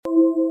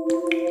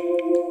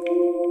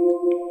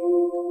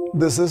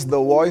This is the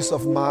voice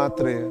of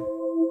Mahatreya.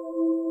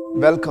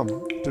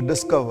 Welcome to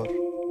discover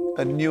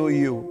a new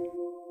you.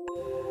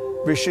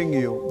 Wishing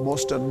you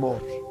most and more.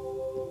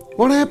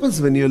 What happens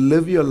when you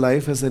live your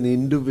life as an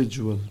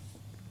individual?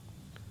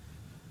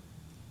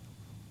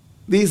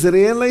 These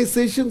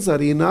realizations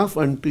are enough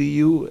unto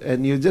you,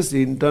 and you just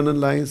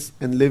internalize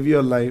and live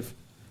your life,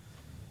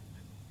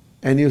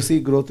 and you see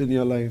growth in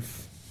your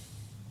life.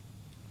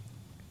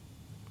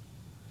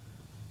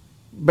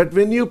 But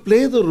when you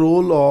play the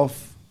role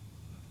of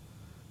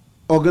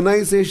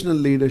organizational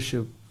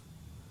leadership,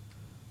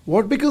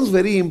 what becomes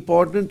very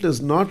important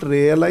is not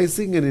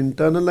realizing and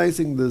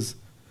internalizing this,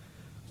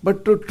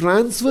 but to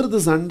transfer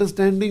this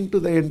understanding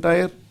to the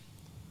entire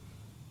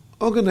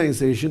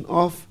organization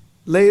of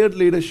layered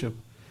leadership.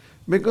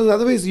 Because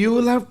otherwise you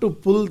will have to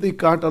pull the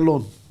cart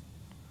alone.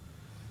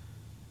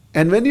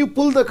 And when you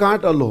pull the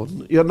cart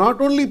alone, you're not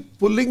only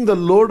pulling the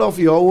load of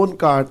your own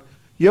cart,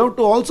 you have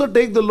to also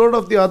take the load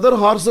of the other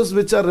horses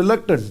which are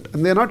reluctant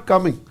and they're not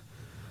coming.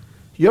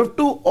 You have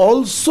to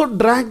also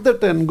drag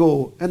that and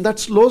go, and that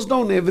slows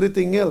down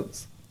everything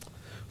else.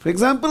 For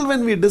example,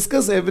 when we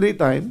discuss every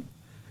time,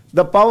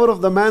 the power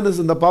of the man is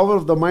in the power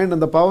of the mind, and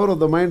the power of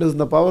the mind is in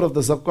the power of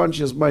the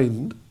subconscious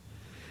mind,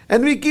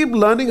 and we keep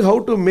learning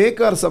how to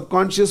make our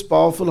subconscious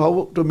powerful,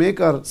 how to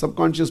make our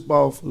subconscious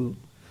powerful.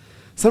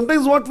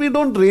 Sometimes what we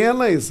don't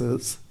realize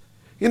is,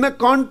 in a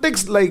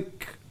context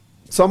like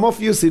some of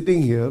you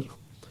sitting here,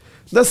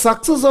 the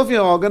success of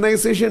your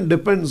organization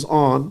depends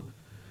on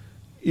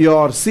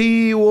your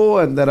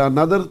CEO, and there are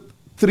another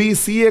 3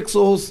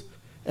 CXOs,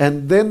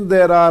 and then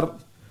there are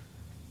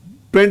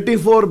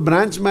 24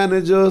 branch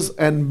managers,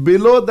 and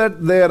below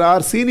that there are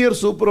senior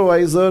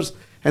supervisors,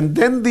 and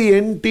then the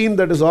end team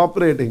that is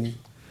operating.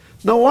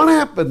 Now what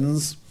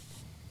happens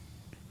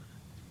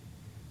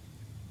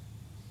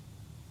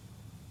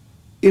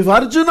if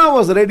Arjuna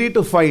was ready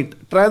to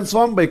fight,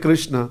 transformed by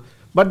Krishna,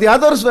 but the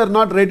others were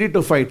not ready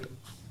to fight?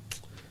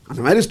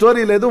 Very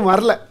story ledu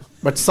marla.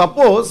 But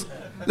suppose,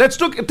 let's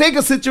take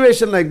a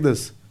situation like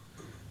this.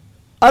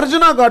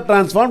 Arjuna got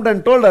transformed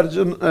and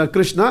told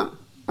Krishna,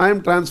 I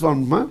am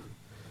transformed, ma.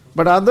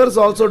 But others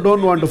also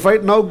don't want to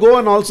fight. Now go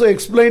and also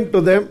explain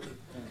to them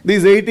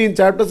these 18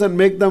 chapters and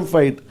make them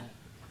fight.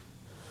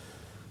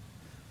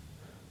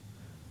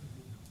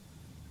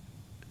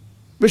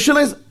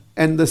 Visualize,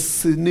 and the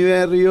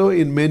scenario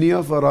in many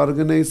of our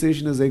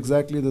organizations is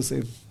exactly the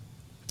same.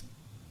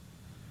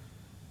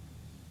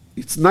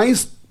 It's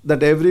nice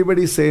that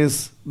everybody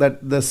says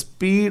that the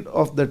speed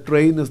of the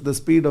train is the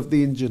speed of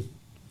the engine.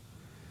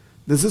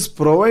 This is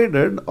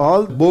provided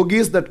all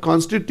bogies that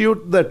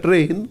constitute the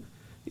train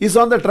is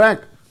on the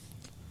track.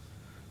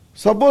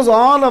 Suppose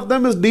all of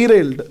them is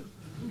derailed.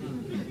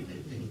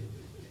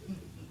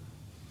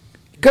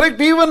 Correct,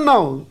 even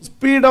now,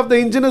 speed of the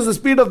engine is the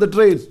speed of the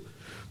train.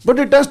 But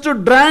it has to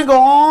drag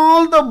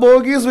all the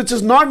bogies which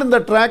is not in the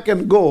track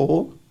and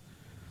go,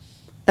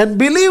 and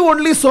believe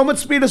only so much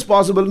speed is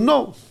possible.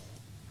 No.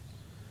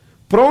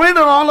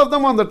 Provided all of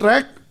them on the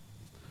track.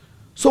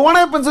 So what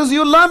happens is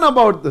you learn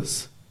about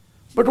this.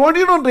 But what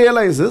you don't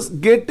realize is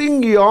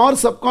getting your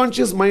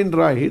subconscious mind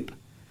right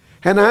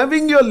and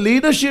having your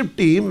leadership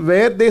team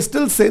where they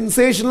still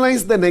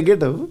sensationalize the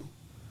negative.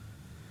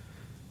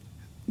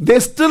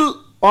 They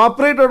still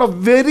operate out of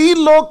very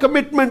low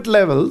commitment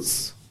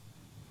levels.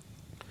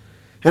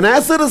 And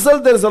as a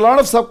result, there is a lot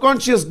of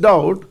subconscious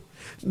doubt.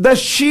 The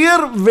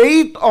sheer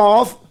weight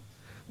of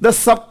the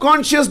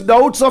subconscious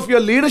doubts of your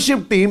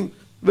leadership team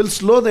will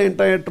slow the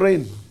entire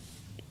train.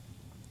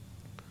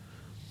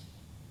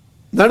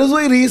 That is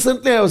why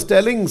recently I was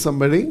telling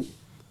somebody,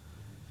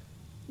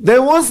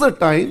 there was a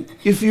time,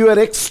 if you are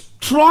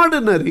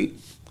extraordinary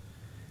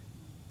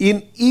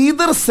in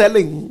either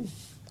selling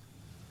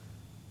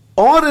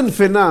or in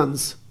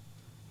finance,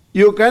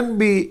 you can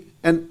be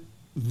a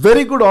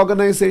very good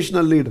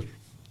organizational leader.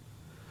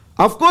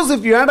 Of course,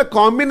 if you had a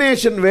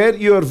combination where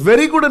you are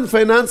very good in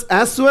finance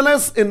as well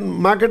as in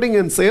marketing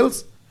and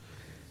sales,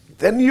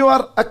 then you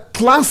are a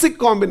classic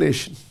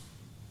combination.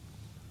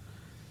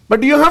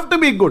 But you have to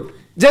be good.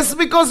 Just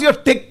because you're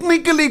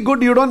technically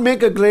good, you don't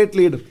make a great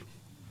leader.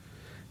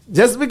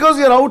 Just because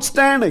you're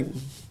outstanding,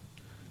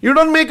 you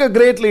don't make a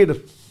great leader.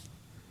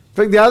 In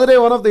fact, the other day,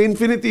 one of the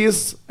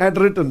Infinitys had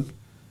written,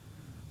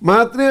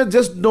 Mahatreya,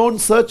 just don't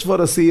search for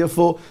a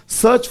CFO.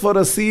 Search for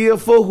a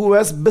CFO who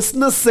has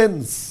business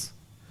sense.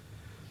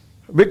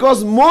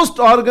 Because most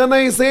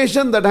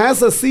organization that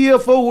has a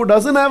CFO who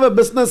doesn't have a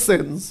business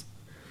sense,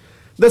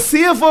 the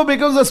CFO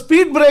becomes a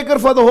speed breaker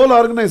for the whole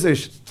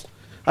organization.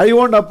 I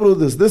won't approve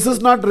this. This is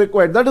not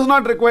required. That is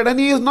not required. And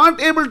he is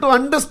not able to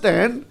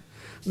understand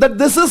that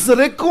this is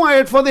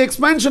required for the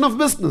expansion of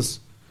business.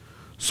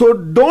 So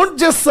don't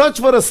just search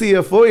for a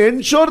CFO.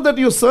 Ensure that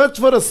you search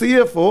for a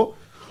CFO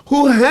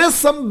who has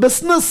some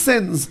business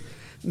sense.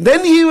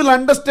 Then he will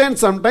understand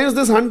sometimes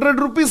this 100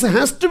 rupees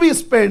has to be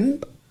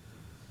spent.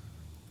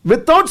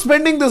 Without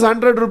spending this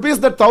 100 rupees,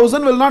 the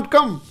 1000 will not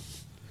come.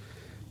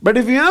 But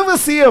if you have a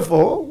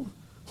CFO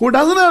who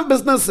doesn't have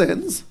business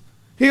sense,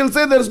 he will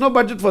say there is no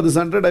budget for this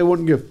 100, I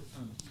won't give.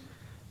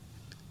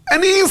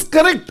 And he is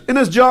correct in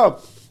his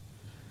job.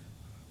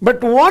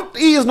 But what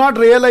he is not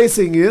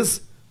realizing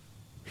is,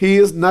 he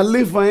is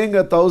nullifying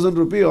a 1,000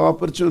 rupee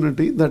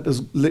opportunity that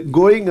is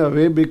going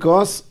away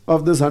because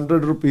of this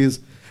 100 rupees.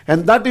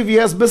 And that if he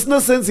has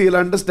business sense, he will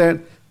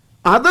understand.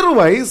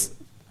 Otherwise,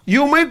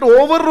 you might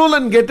overrule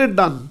and get it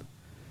done.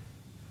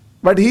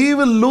 But he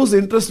will lose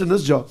interest in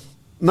his job.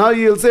 Now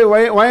he will say,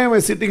 why am I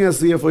sitting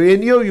as CFO?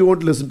 Anyhow, you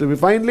won't listen to me.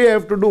 Finally, I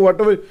have to do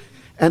whatever.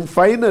 And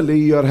finally,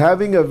 you are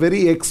having a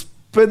very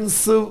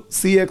expensive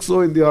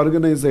CXO in the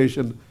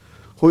organization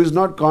who is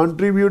not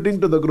contributing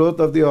to the growth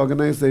of the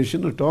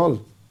organization at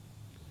all.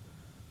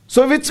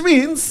 So which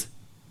means,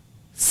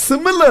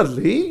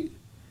 similarly,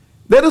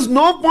 there is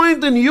no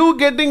point in you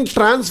getting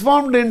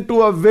transformed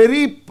into a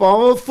very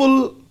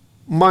powerful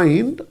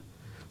mind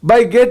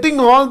by getting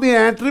all the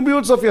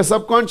attributes of your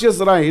subconscious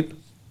right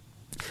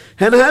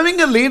and having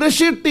a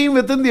leadership team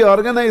within the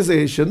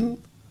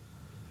organization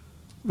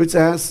which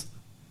has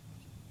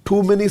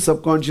too many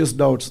subconscious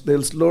doubts.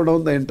 They'll slow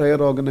down the entire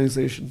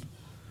organization.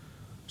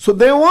 So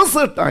there was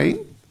a time,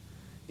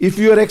 if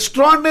you are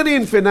extraordinary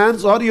in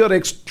finance or you are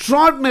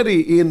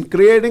extraordinary in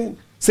creating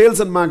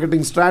sales and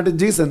marketing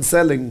strategies and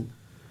selling,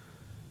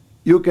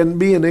 you can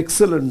be an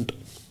excellent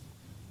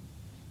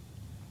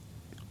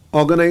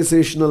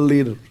organizational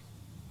leader.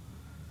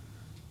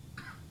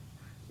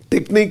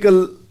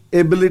 Technical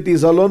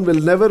abilities alone will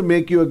never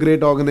make you a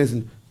great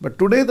organization. But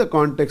today the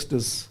context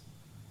is,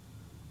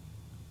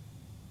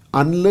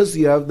 unless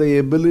you have the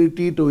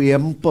ability to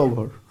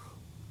empower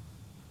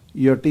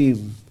your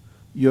team,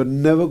 you're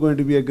never going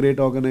to be a great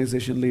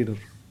organization leader.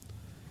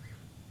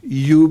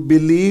 You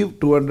believe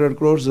 200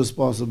 crores is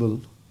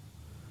possible,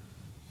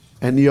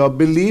 and your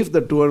belief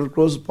that 200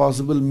 crores is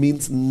possible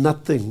means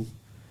nothing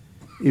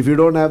if you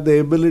don't have the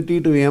ability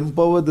to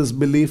empower this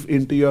belief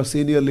into your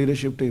senior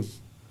leadership team.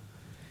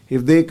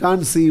 If they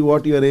can't see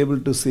what you are able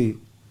to see,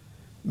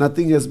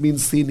 nothing has been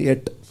seen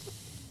yet.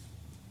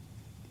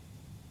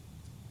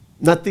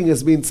 Nothing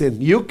has been seen.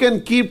 You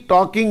can keep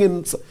talking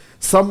in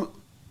some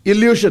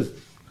illusion.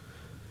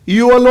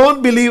 You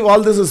alone believe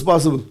all this is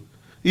possible.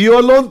 You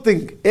alone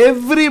think.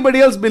 Everybody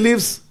else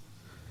believes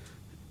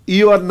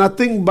you are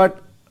nothing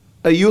but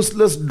a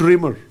useless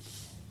dreamer.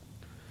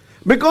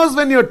 Because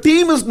when your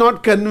team is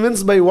not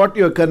convinced by what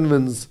you are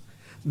convinced,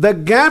 the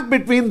gap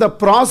between the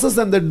process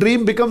and the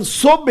dream becomes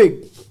so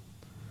big.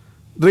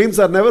 Dreams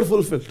are never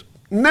fulfilled.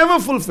 Never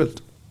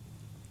fulfilled.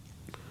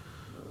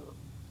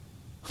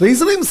 The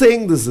reason I'm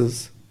saying this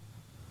is,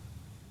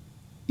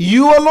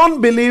 you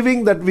alone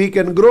believing that we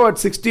can grow at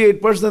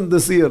 68%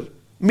 this year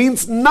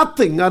means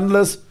nothing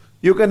unless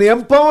you can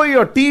empower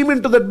your team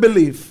into that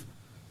belief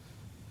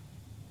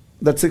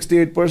that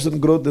 68%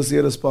 growth this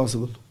year is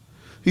possible.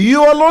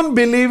 You alone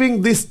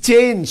believing this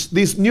change,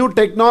 this new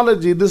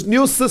technology, this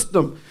new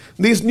system,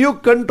 these new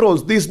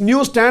controls, these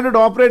new standard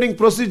operating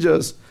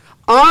procedures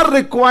are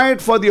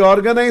required for the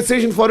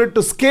organization for it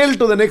to scale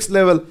to the next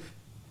level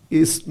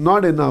is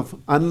not enough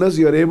unless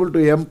you are able to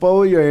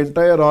empower your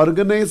entire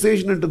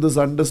organization into this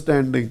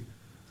understanding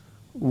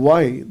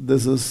why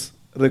this is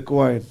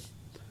required.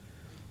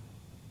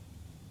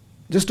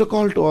 Just a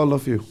call to all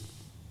of you.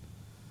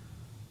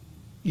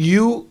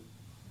 You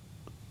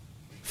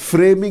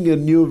framing a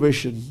new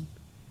vision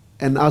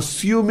and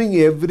assuming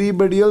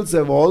everybody else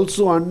have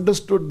also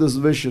understood this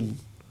vision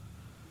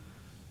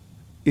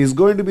is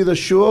going to be the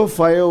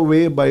surefire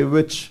way by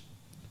which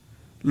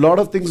a lot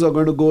of things are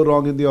going to go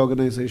wrong in the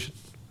organization.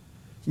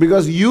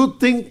 Because you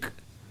think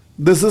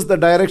this is the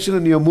direction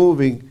and you're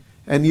moving,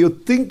 and you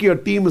think your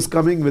team is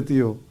coming with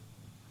you.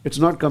 It's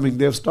not coming.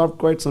 They have stopped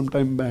quite some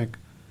time back.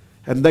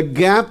 And the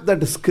gap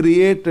that is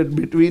created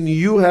between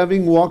you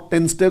having walked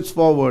 10 steps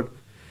forward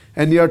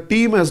and your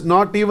team has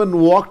not even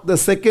walked the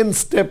second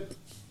step.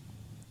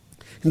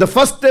 In the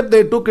first step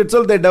they took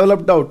itself, they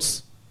developed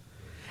doubts.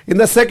 In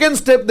the second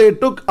step they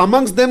took,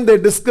 amongst them they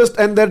discussed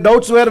and their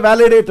doubts were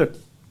validated.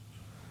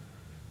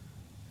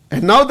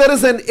 And now there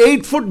is an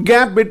 8-foot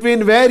gap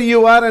between where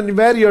you are and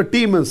where your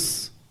team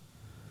is.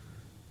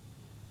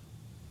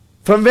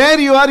 From where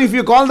you are, if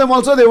you call them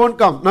also, they won't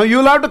come. Now you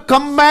will have to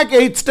come back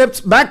 8 steps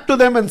back to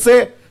them and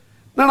say,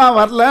 no,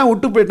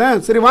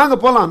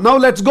 now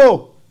let's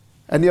go.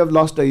 And you have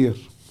lost a year.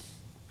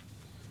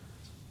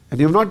 And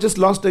you have not just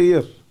lost a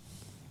year.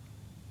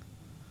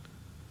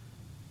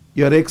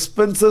 Your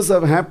expenses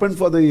have happened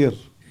for the year.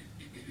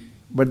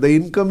 But the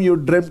income you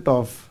dreamt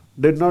of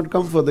did not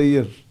come for the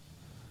year.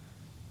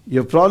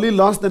 You've probably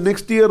lost the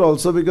next year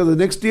also, because the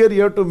next year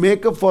you have to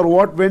make up for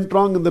what went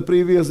wrong in the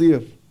previous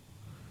year.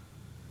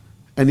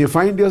 And you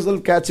find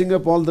yourself catching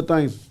up all the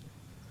time.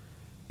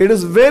 It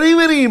is very,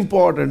 very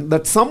important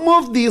that some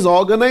of these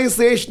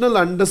organizational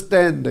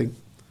understanding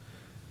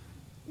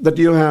that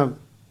you have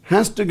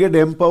has to get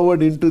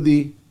empowered into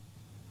the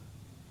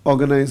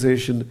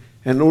organization.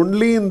 And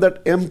only in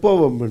that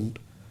empowerment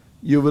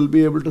you will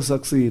be able to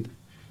succeed.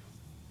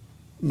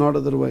 Not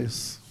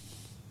otherwise.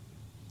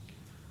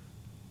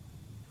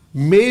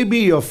 Maybe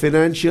your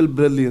financial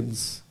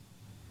brilliance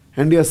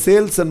and your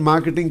sales and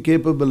marketing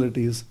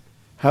capabilities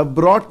have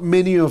brought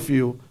many of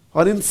you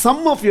or in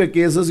some of your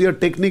cases, your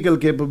technical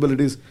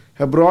capabilities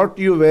have brought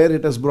you where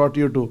it has brought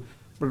you to.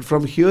 But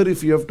from here,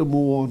 if you have to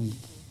move on.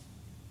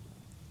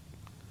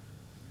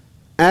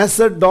 As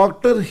a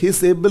doctor,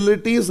 his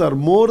abilities are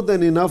more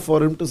than enough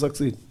for him to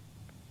succeed.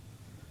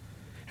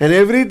 And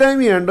every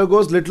time he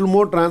undergoes little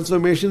more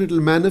transformation, it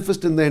will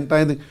manifest in the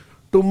entire thing.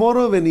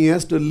 Tomorrow when he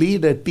has to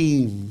lead a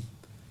team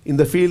in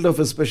the field of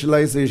his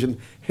specialization,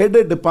 head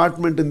a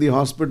department in the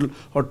hospital,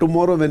 or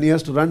tomorrow when he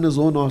has to run his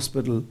own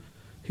hospital,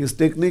 his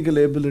technical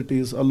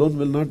abilities alone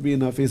will not be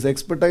enough. His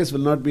expertise will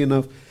not be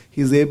enough.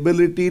 His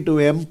ability to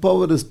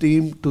empower his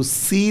team to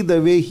see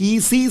the way he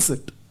sees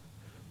it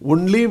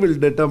only will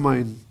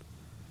determine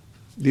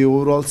the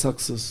overall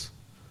success.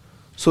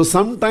 So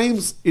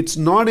sometimes it's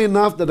not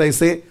enough that I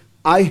say,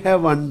 I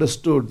have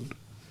understood.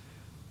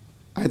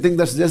 I think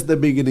that's just the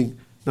beginning.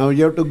 Now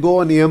you have to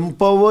go and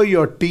empower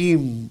your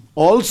team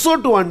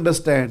also to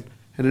understand,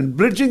 and in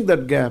bridging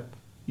that gap,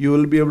 you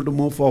will be able to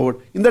move forward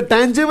in the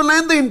tangible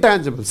and the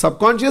intangible.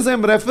 Subconscious I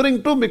am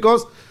referring to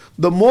because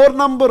the more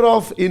number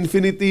of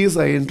infinities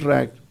I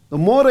interact, the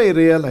more I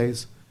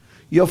realize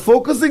you're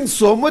focusing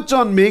so much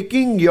on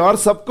making your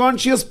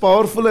subconscious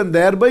powerful and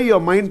thereby your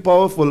mind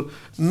powerful,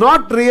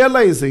 not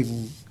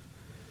realizing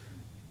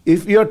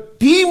if your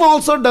team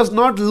also does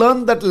not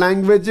learn that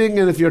languaging,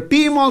 and if your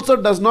team also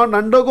does not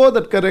undergo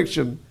that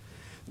correction,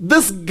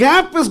 this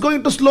gap is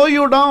going to slow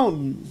you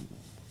down.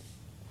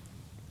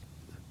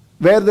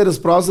 Where there is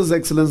process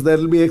excellence, there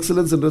will be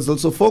excellence in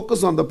results. So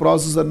focus on the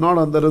process and not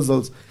on the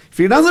results. If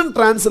he doesn't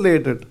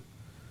translate it,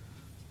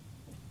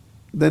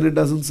 then it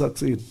doesn't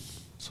succeed.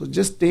 So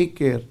just take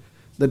care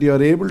that you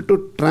are able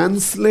to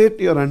translate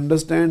your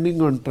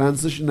understanding on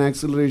transition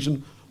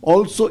acceleration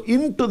also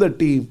into the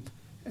team,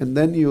 and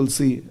then you will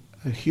see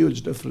a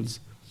huge difference.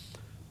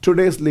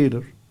 Today's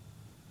leader,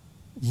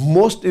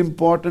 most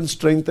important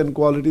strength and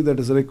quality that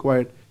is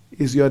required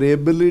is your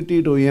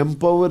ability to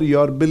empower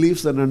your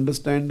beliefs and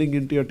understanding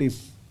into your team.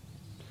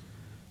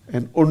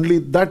 And only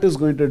that is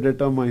going to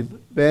determine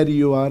where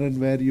you are and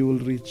where you will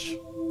reach.